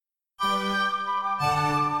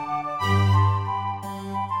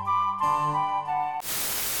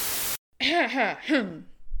Am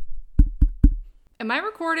I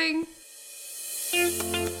recording?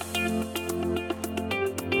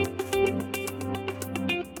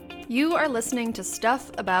 You are listening to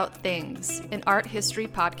Stuff About Things, an art history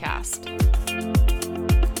podcast.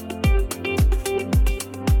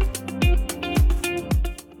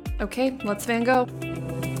 Okay, let's Van Gogh.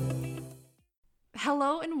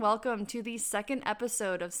 Hello and welcome to the second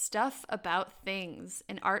episode of Stuff About Things,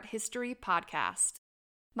 an art history podcast.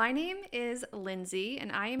 My name is Lindsay, and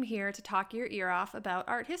I am here to talk your ear off about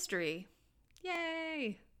art history.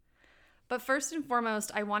 Yay! But first and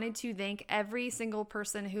foremost, I wanted to thank every single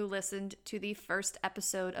person who listened to the first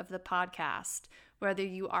episode of the podcast. Whether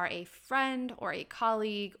you are a friend or a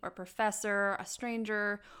colleague or professor, a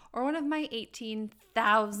stranger, or one of my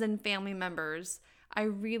 18,000 family members, I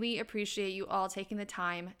really appreciate you all taking the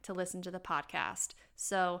time to listen to the podcast.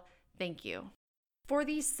 So, thank you. For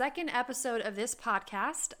the second episode of this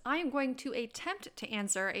podcast, I am going to attempt to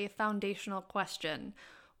answer a foundational question.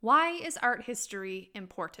 Why is art history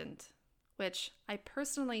important? Which I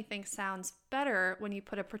personally think sounds better when you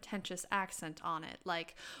put a pretentious accent on it,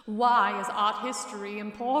 like, why is art history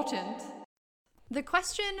important? The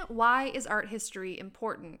question, why is art history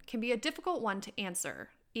important, can be a difficult one to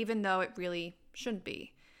answer, even though it really shouldn't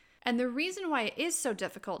be. And the reason why it is so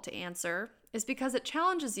difficult to answer is because it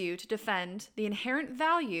challenges you to defend the inherent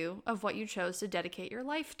value of what you chose to dedicate your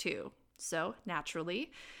life to. So,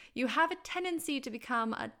 naturally, you have a tendency to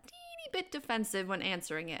become a teeny bit defensive when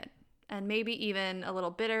answering it, and maybe even a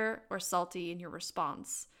little bitter or salty in your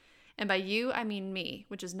response. And by you, I mean me,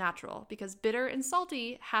 which is natural, because bitter and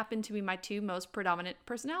salty happen to be my two most predominant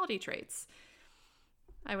personality traits.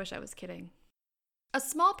 I wish I was kidding. A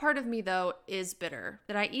small part of me, though, is bitter,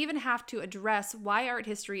 that I even have to address why art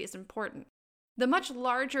history is important. The much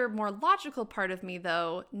larger, more logical part of me,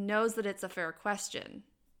 though, knows that it's a fair question.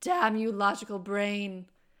 Damn you, logical brain!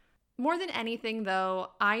 More than anything,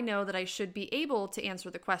 though, I know that I should be able to answer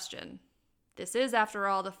the question. This is, after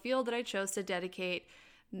all, the field that I chose to dedicate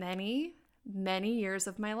many, many years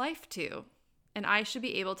of my life to, and I should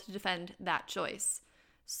be able to defend that choice.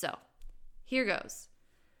 So, here goes.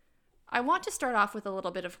 I want to start off with a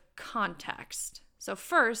little bit of context. So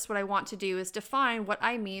first, what I want to do is define what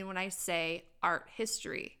I mean when I say art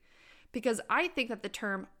history, because I think that the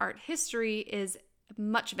term art history is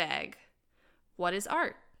much vague. What is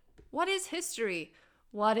art? What is history?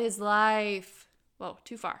 What is life? Whoa,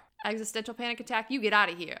 too far. Existential panic attack, you get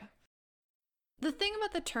out of here. The thing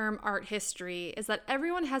about the term art history is that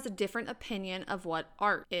everyone has a different opinion of what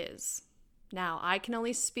art is. Now, I can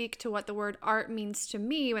only speak to what the word art means to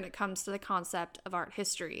me when it comes to the concept of art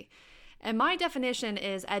history. And my definition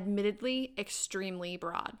is admittedly extremely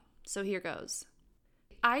broad. So here goes.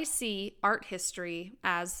 I see art history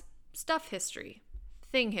as stuff history,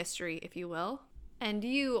 thing history, if you will. And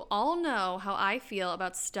you all know how I feel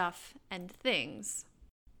about stuff and things.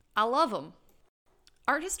 I love them.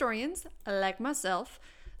 Art historians, like myself,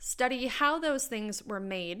 study how those things were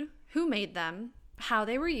made, who made them, how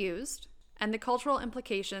they were used, and the cultural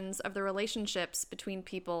implications of the relationships between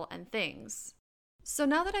people and things. So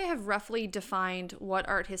now that I have roughly defined what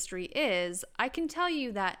art history is, I can tell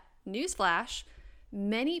you that, newsflash,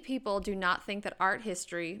 many people do not think that art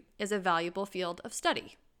history is a valuable field of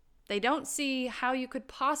study. They don't see how you could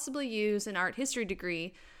possibly use an art history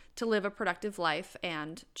degree to live a productive life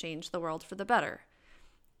and change the world for the better.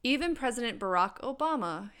 Even President Barack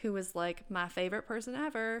Obama, who is like my favorite person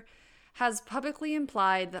ever, has publicly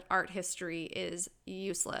implied that art history is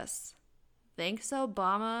useless. Thanks,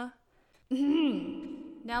 Obama.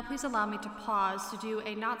 Now please allow me to pause to do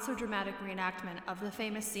a not-so-dramatic reenactment of the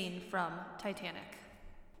famous scene from Titanic.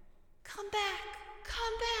 Come back!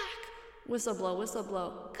 Come back! Whistle blow, whistle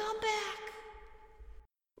blow. Come back!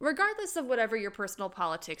 Regardless of whatever your personal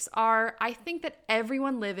politics are, I think that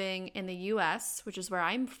everyone living in the US, which is where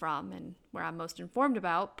I'm from and where I'm most informed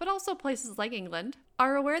about, but also places like England,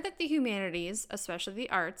 are aware that the humanities, especially the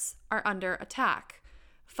arts, are under attack.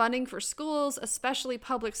 Funding for schools, especially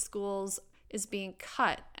public schools, is being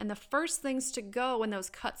cut, and the first things to go when those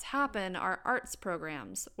cuts happen are arts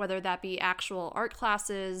programs, whether that be actual art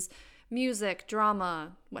classes, music,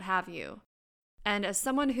 drama, what have you. And as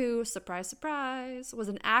someone who, surprise, surprise, was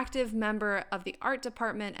an active member of the art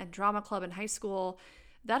department and drama club in high school,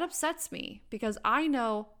 that upsets me because I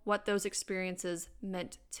know what those experiences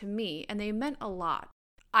meant to me, and they meant a lot.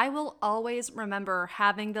 I will always remember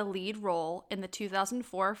having the lead role in the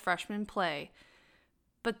 2004 freshman play,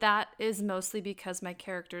 but that is mostly because my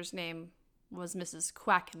character's name was Mrs.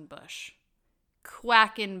 Quackenbush.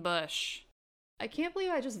 Quackenbush. I can't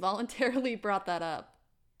believe I just voluntarily brought that up.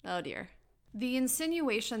 Oh dear. The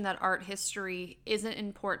insinuation that art history isn't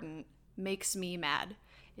important makes me mad.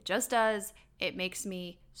 It just does. It makes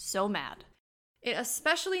me so mad. It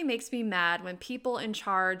especially makes me mad when people in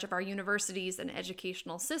charge of our universities and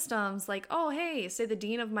educational systems, like, oh, hey, say the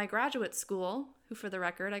dean of my graduate school, who for the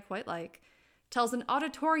record I quite like, tells an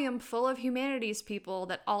auditorium full of humanities people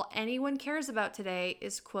that all anyone cares about today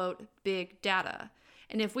is, quote, big data.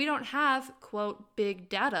 And if we don't have, quote, big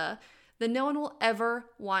data, then no one will ever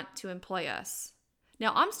want to employ us.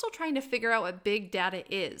 Now, I'm still trying to figure out what big data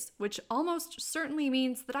is, which almost certainly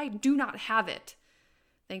means that I do not have it.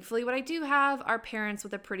 Thankfully, what I do have are parents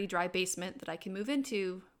with a pretty dry basement that I can move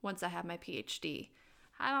into once I have my PhD.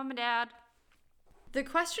 Hi, Mom and Dad. The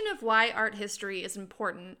question of why art history is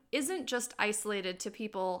important isn't just isolated to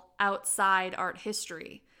people outside art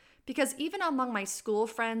history, because even among my school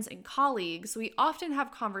friends and colleagues, we often have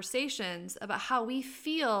conversations about how we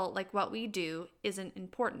feel like what we do isn't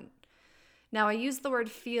important. Now, I use the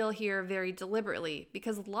word feel here very deliberately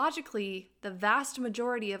because logically, the vast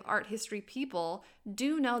majority of art history people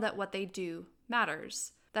do know that what they do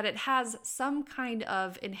matters, that it has some kind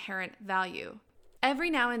of inherent value. Every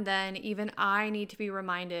now and then, even I need to be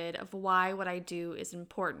reminded of why what I do is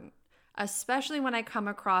important, especially when I come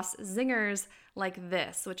across zingers like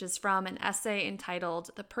this, which is from an essay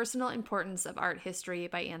entitled The Personal Importance of Art History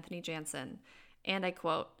by Anthony Jansen. And I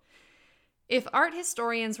quote, "If art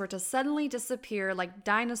historians were to suddenly disappear like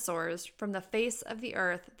dinosaurs from the face of the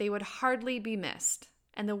earth, they would hardly be missed,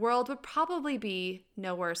 and the world would probably be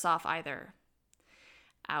no worse off either."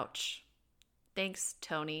 Ouch. Thanks,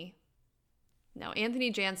 Tony. No,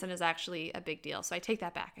 Anthony Jansen is actually a big deal, so I take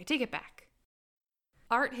that back. I take it back.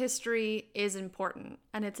 Art history is important,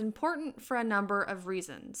 and it's important for a number of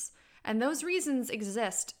reasons. And those reasons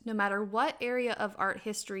exist no matter what area of art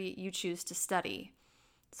history you choose to study.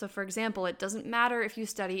 So for example, it doesn't matter if you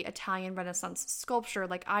study Italian Renaissance sculpture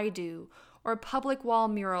like I do, or public wall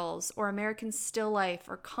murals, or American still life,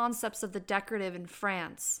 or concepts of the decorative in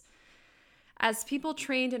France. As people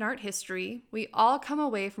trained in art history, we all come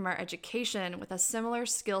away from our education with a similar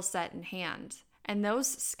skill set in hand, and those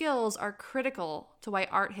skills are critical to why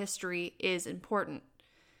art history is important.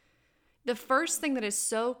 The first thing that is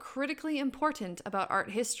so critically important about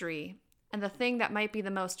art history, and the thing that might be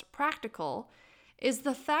the most practical, is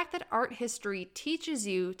the fact that art history teaches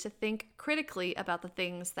you to think critically about the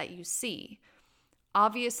things that you see.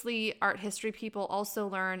 Obviously, art history people also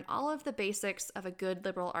learn all of the basics of a good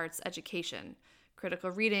liberal arts education: critical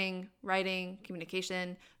reading, writing,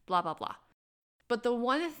 communication, blah, blah, blah. But the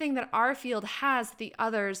one thing that our field has that the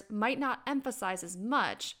others might not emphasize as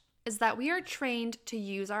much is that we are trained to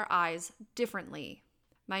use our eyes differently.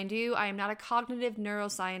 Mind you, I am not a cognitive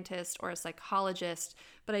neuroscientist or a psychologist,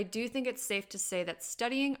 but I do think it's safe to say that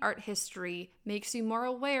studying art history makes you more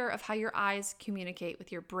aware of how your eyes communicate with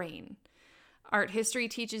your brain. Art history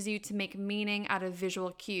teaches you to make meaning out of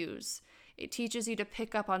visual cues. It teaches you to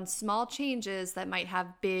pick up on small changes that might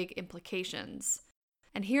have big implications.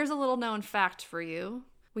 And here's a little known fact for you.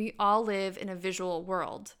 We all live in a visual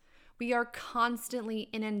world. We are constantly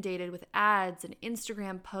inundated with ads and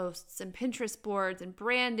Instagram posts and Pinterest boards and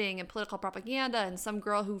branding and political propaganda and some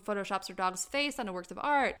girl who photoshops her dog's face on a work of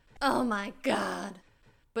art. Oh my God.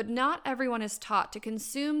 But not everyone is taught to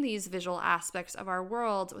consume these visual aspects of our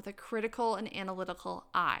world with a critical and analytical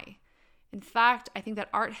eye. In fact, I think that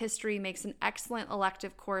art history makes an excellent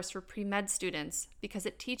elective course for pre-med students because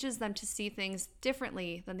it teaches them to see things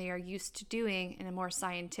differently than they are used to doing in a more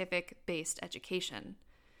scientific-based education.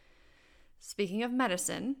 Speaking of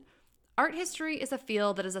medicine, art history is a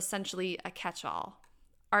field that is essentially a catch-all.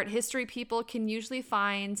 Art history people can usually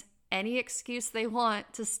find any excuse they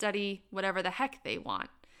want to study whatever the heck they want.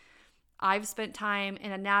 I've spent time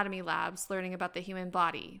in anatomy labs learning about the human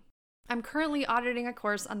body. I'm currently auditing a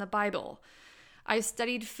course on the Bible. I've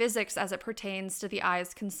studied physics as it pertains to the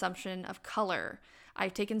eye's consumption of color.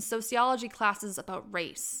 I've taken sociology classes about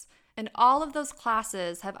race. And all of those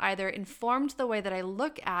classes have either informed the way that I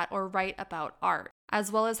look at or write about art,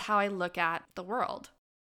 as well as how I look at the world.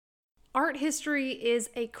 Art history is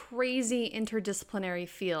a crazy interdisciplinary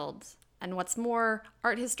field. And what's more,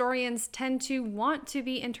 art historians tend to want to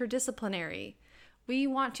be interdisciplinary. We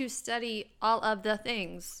want to study all of the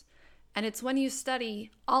things. And it's when you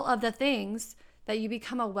study all of the things that you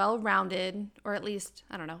become a well-rounded, or at least,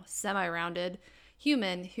 semi-rounded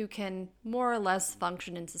human who can more or less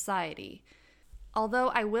function in society. Although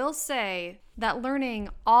I will say that learning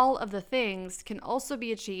all of the things can also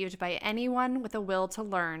be achieved by anyone with a will to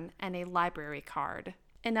learn and a library card.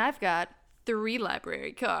 And I've got 3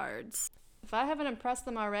 library cards. If I haven't impressed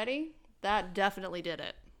them already, that definitely did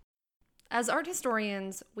it. As art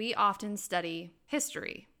historians, we often study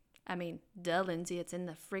history. I mean, duh, Lindsay, it's in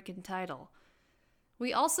the freaking title.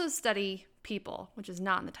 We also study people, which is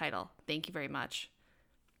not in the title. Thank you very much.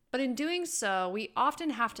 But in doing so, we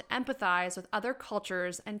often have to empathize with other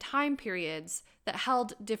cultures and time periods that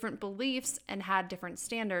held different beliefs and had different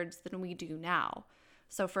standards than we do now.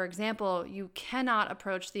 So, for example, you cannot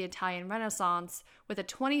approach the Italian Renaissance with a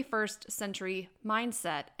 21st century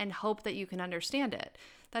mindset and hope that you can understand it.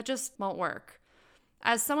 That just won't work.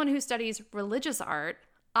 As someone who studies religious art,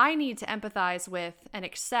 I need to empathize with and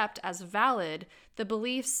accept as valid the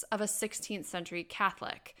beliefs of a 16th century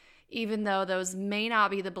Catholic, even though those may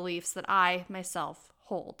not be the beliefs that I myself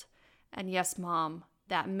hold. And yes, Mom,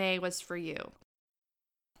 that May was for you.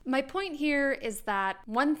 My point here is that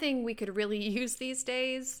one thing we could really use these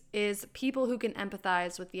days is people who can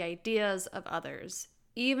empathize with the ideas of others,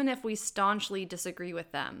 even if we staunchly disagree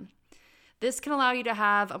with them. This can allow you to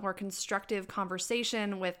have a more constructive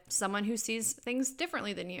conversation with someone who sees things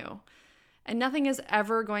differently than you. And nothing is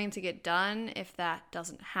ever going to get done if that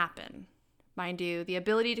doesn't happen. Mind you, the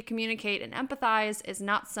ability to communicate and empathize is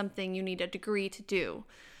not something you need a degree to do.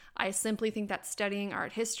 I simply think that studying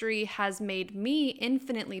art history has made me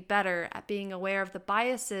infinitely better at being aware of the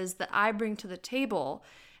biases that I bring to the table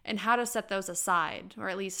and how to set those aside, or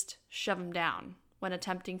at least shove them down, when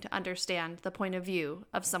attempting to understand the point of view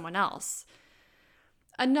of someone else.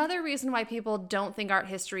 Another reason why people don't think art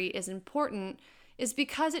history is important is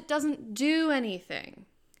because it doesn't do anything,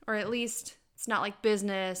 or at least it's not like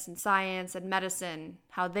business and science and medicine,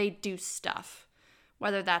 how they do stuff.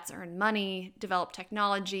 Whether that's earn money, develop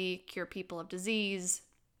technology, cure people of disease,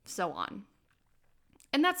 so on.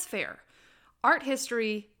 And that's fair. Art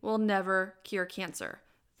history will never cure cancer,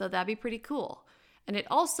 though that'd be pretty cool. And it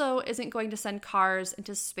also isn't going to send cars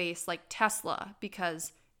into space like Tesla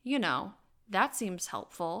because, that seems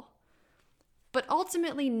helpful. But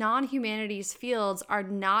ultimately, non-humanities fields are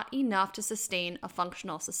not enough to sustain a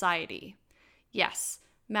functional society. Yes,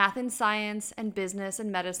 math and science and business and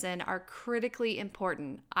medicine are critically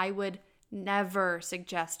important. I would never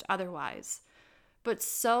suggest otherwise. But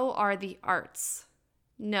so are the arts.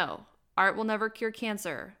 No, art will never cure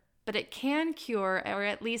cancer, but it can cure or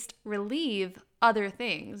at least relieve other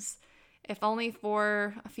things, if only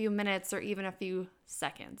for a few minutes or even a few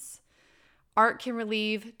seconds. Art can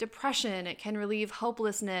relieve depression, it can relieve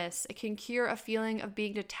hopelessness, it can cure a feeling of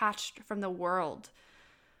being detached from the world.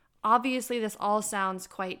 Obviously, this all sounds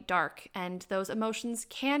quite dark, and those emotions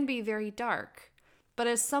can be very dark. But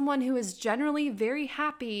as someone who is generally very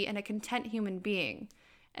happy and a content human being,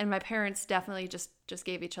 and my parents definitely just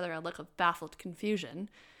gave each other a look of baffled confusion,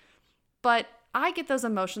 but I get those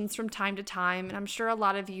emotions from time to time, and I'm sure a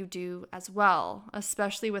lot of you do as well,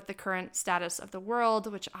 especially with the current status of the world,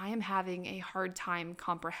 which I am having a hard time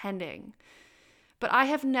comprehending. But I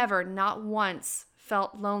have never, not once,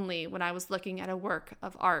 felt lonely when I was looking at a work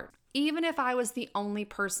of art, even if I was the only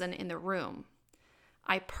person in the room.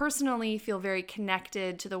 I personally feel very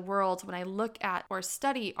connected to the world when I look at or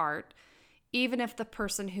study art, even if the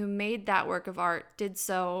person who made that work of art did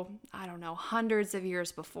so, hundreds of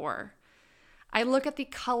years before. I look at the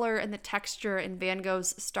color and the texture in Van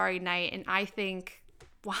Gogh's Starry Night and I think,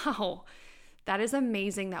 wow, that is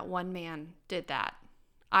amazing that one man did that.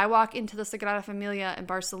 I walk into the Sagrada Familia in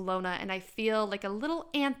Barcelona and I feel like a little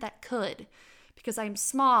ant that could, because I'm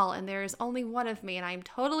small and there is only one of me and I'm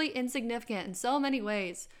totally insignificant in so many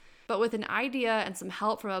ways. But with an idea and some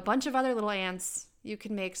help from a bunch of other little ants, you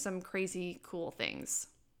can make some crazy cool things.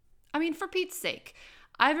 I mean, for Pete's sake,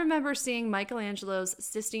 I remember seeing Michelangelo's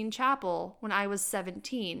Sistine Chapel when I was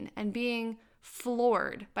 17 and being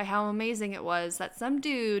floored by how amazing it was that some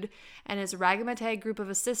dude and his ragamatag group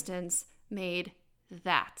of assistants made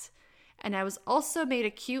that. And I was also made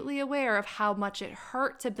acutely aware of how much it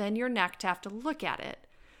hurt to bend your neck to have to look at it.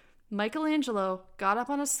 Michelangelo got up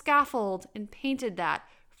on a scaffold and painted that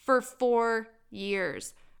for 4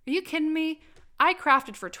 years. Are you kidding me? I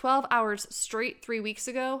crafted for 12 hours straight 3 weeks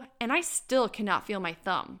ago, and I still cannot feel my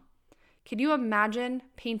thumb. Can you imagine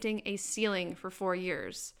painting a ceiling for 4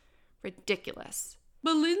 years? Ridiculous.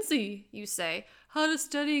 But Lindsay, you say, how does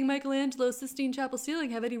studying Michelangelo's Sistine Chapel ceiling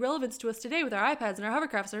have any relevance to us today with our iPads and our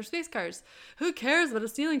hovercrafts and our space cars? Who cares about a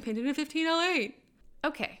ceiling painted in 1508?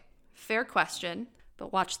 Okay, fair question,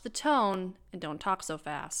 but watch the tone and don't talk so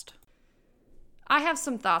fast. I have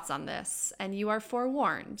some thoughts on this, and you are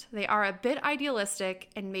forewarned. They are a bit idealistic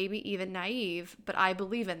and maybe even naive, but I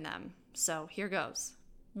believe in them. So here goes.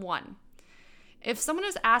 1. If someone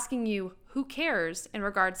is asking you who cares in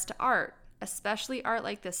regards to art, especially art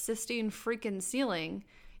like the Sistine freaking ceiling,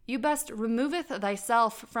 You best removeth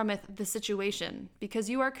thyself frometh the situation, because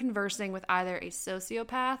you are conversing with either a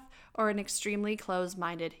sociopath or an extremely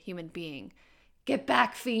closed-minded human being. Get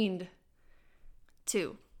back, fiend!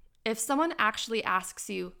 2. If someone actually asks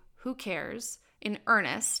you, who cares, in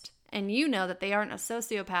earnest, and you know that they aren't a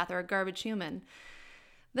sociopath or a garbage human,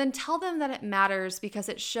 then tell them that it matters because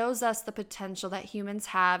it shows us the potential that humans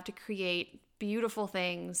have to create beautiful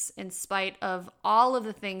things in spite of all of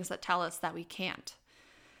the things that tell us that we can't.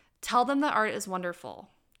 Tell them that art is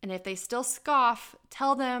wonderful, and if they still scoff,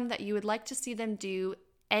 tell them that you would like to see them do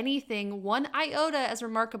anything one iota as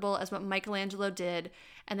remarkable as what Michelangelo did,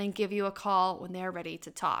 and then give you a call when they're ready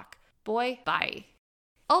to talk. Boy, bye.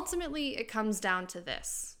 Ultimately, it comes down to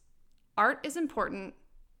this. Art is important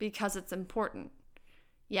because it's important.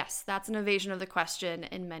 Yes, that's an evasion of the question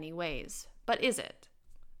in many ways, but is it?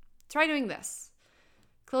 Try doing this.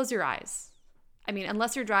 Close your eyes. I mean,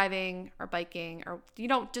 unless you're driving or biking or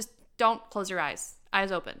just don't close your eyes.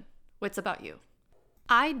 Eyes open. Wits about you.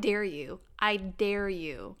 I dare you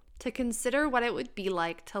to consider what it would be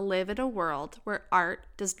like to live in a world where art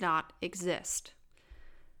does not exist.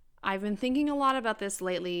 I've been thinking a lot about this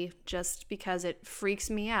lately just because it freaks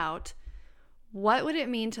me out. What would it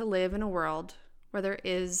mean to live in a world where there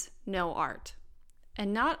is no art?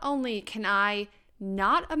 And not only can I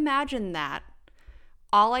not imagine that,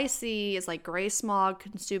 all I see is like gray smog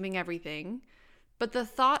consuming everything, but the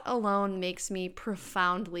thought alone makes me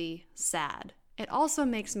profoundly sad. It also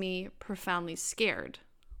makes me profoundly scared.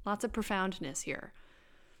 Lots of profoundness here.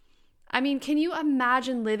 I mean, can you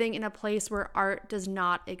imagine living in a place where art does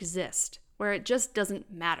not exist, where it just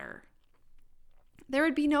doesn't matter? There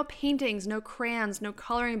would be no paintings, no crayons, no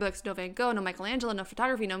coloring books, no Van Gogh, no Michelangelo, no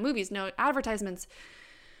photography, no movies, no advertisements.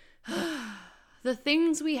 The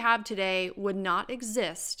things we have today would not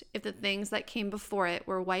exist if the things that came before it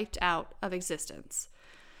were wiped out of existence.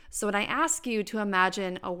 So when I ask you to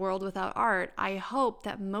imagine a world without art, I hope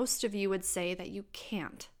that most of you would say that you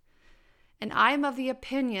can't. And I am of the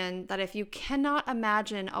opinion that if you cannot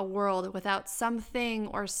imagine a world without something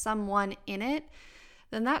or someone in it,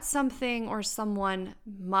 then that something or someone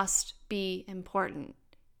must be important,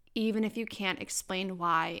 even if you can't explain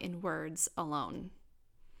why in words alone.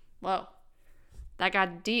 Whoa. That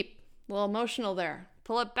got deep, a little emotional there.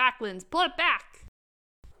 Pull it back, Linz, pull it back!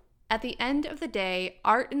 At the end of the day,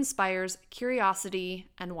 art inspires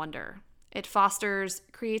curiosity and wonder. It fosters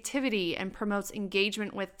creativity and promotes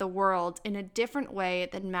engagement with the world in a different way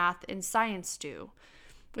than math and science do,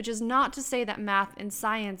 which is not to say that math and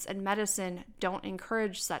science and medicine don't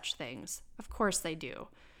encourage such things. Of course they do,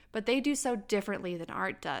 but they do so differently than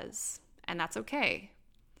art does, and that's okay.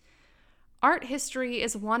 Art history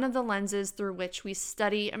is one of the lenses through which we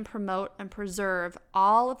study and promote and preserve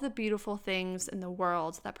all of the beautiful things in the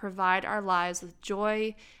world that provide our lives with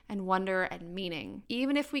joy and wonder and meaning,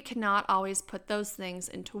 even if we cannot always put those things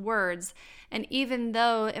into words, and even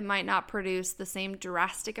though it might not produce the same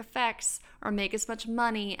drastic effects or make as much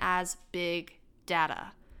money as big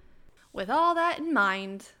data. With all that in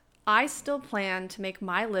mind, I still plan to make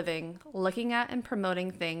my living looking at and promoting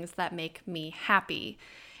things that make me happy.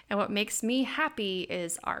 And what makes me happy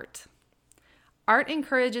is art. Art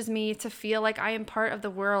encourages me to feel like I am part of the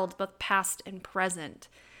world, both past and present.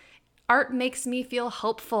 Art makes me feel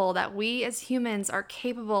hopeful that we as humans are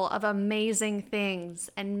capable of amazing things,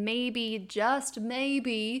 and maybe, just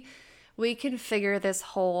maybe, we can figure this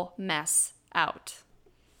whole mess out.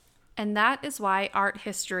 And that is why art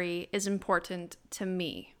history is important to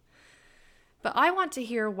me. But I want to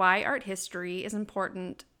hear why art history is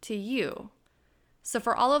important to you. So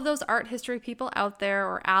for all of those art history people out there,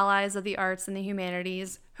 or allies of the arts and the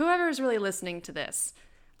humanities, whoever is really listening to this,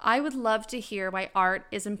 I would love to hear why art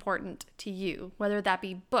is important to you, whether that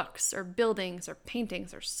be books or buildings or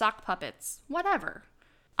paintings or sock puppets, whatever.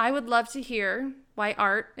 I would love to hear why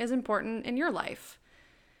art is important in your life.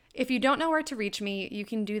 If you don't know where to reach me, you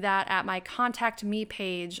can do that at my Contact Me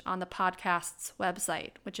page on the podcast's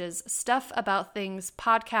website, which is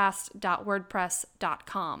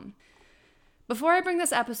stuffaboutthingspodcast.wordpress.com. Before I bring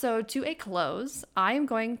this episode to a close, I am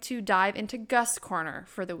going to dive into Gus Corner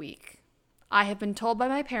for the week. I have been told by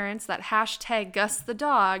my parents that hashtag Gus the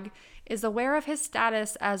dog is aware of his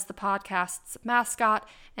status as the podcast's mascot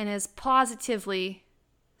and is positively,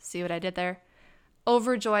 see what I did there,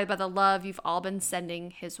 overjoyed by the love you've all been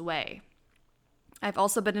sending his way. I've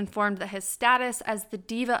also been informed that his status as the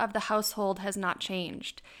diva of the household has not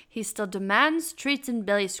changed. He still demands treats and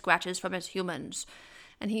belly scratches from his humans,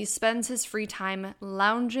 and he spends his free time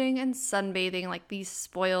lounging and sunbathing like the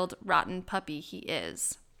spoiled, rotten puppy he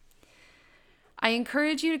is. I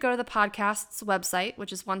encourage you to go to the podcast's website,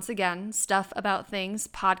 which is once again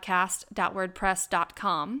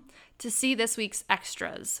stuffaboutthingspodcast.wordpress.com, to see this week's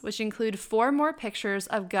extras, which include 4 more pictures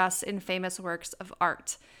of Gus in famous works of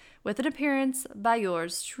art, with an appearance by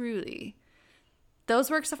yours truly. Those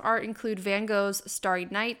works of art include Van Gogh's Starry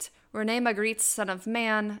Night, Rene Magritte's Son of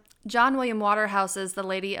Man, John William Waterhouse's The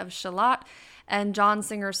Lady of Shalott, and John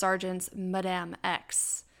Singer Sargent's Madame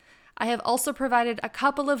X. I have also provided a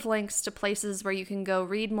couple of links to places where you can go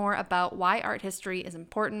read more about why art history is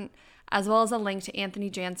important, as well as a link to Anthony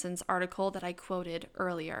Jansen's article that I quoted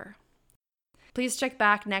earlier. Please check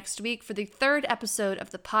back next week for the 3rd episode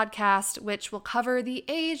of the podcast, which will cover the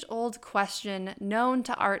age-old question known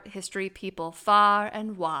to art history people far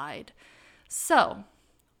and wide. So,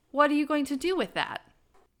 what are you going to do with that?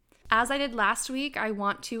 As I did last week, I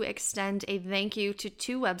want to extend a thank you to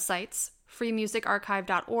 2 websites,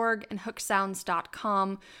 freemusicarchive.org and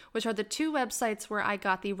hooksounds.com, which are the 2 websites where I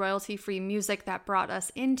got the royalty-free music that brought us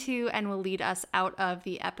into and will lead us out of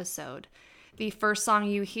the episode. The first song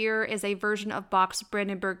you hear is a version of Bach's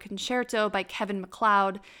Brandenburg Concerto by Kevin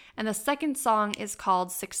MacLeod, and the second song is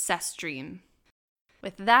called Success Dream.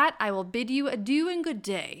 With that, I will bid you adieu and good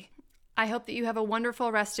day. I hope that you have a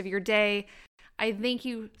wonderful rest of your day. I thank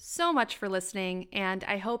you so much for listening, and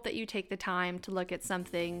I hope that you take the time to look at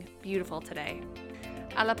something beautiful today.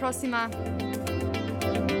 Alla prossima.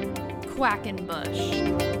 Quackenbush.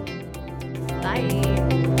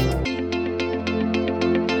 Bye.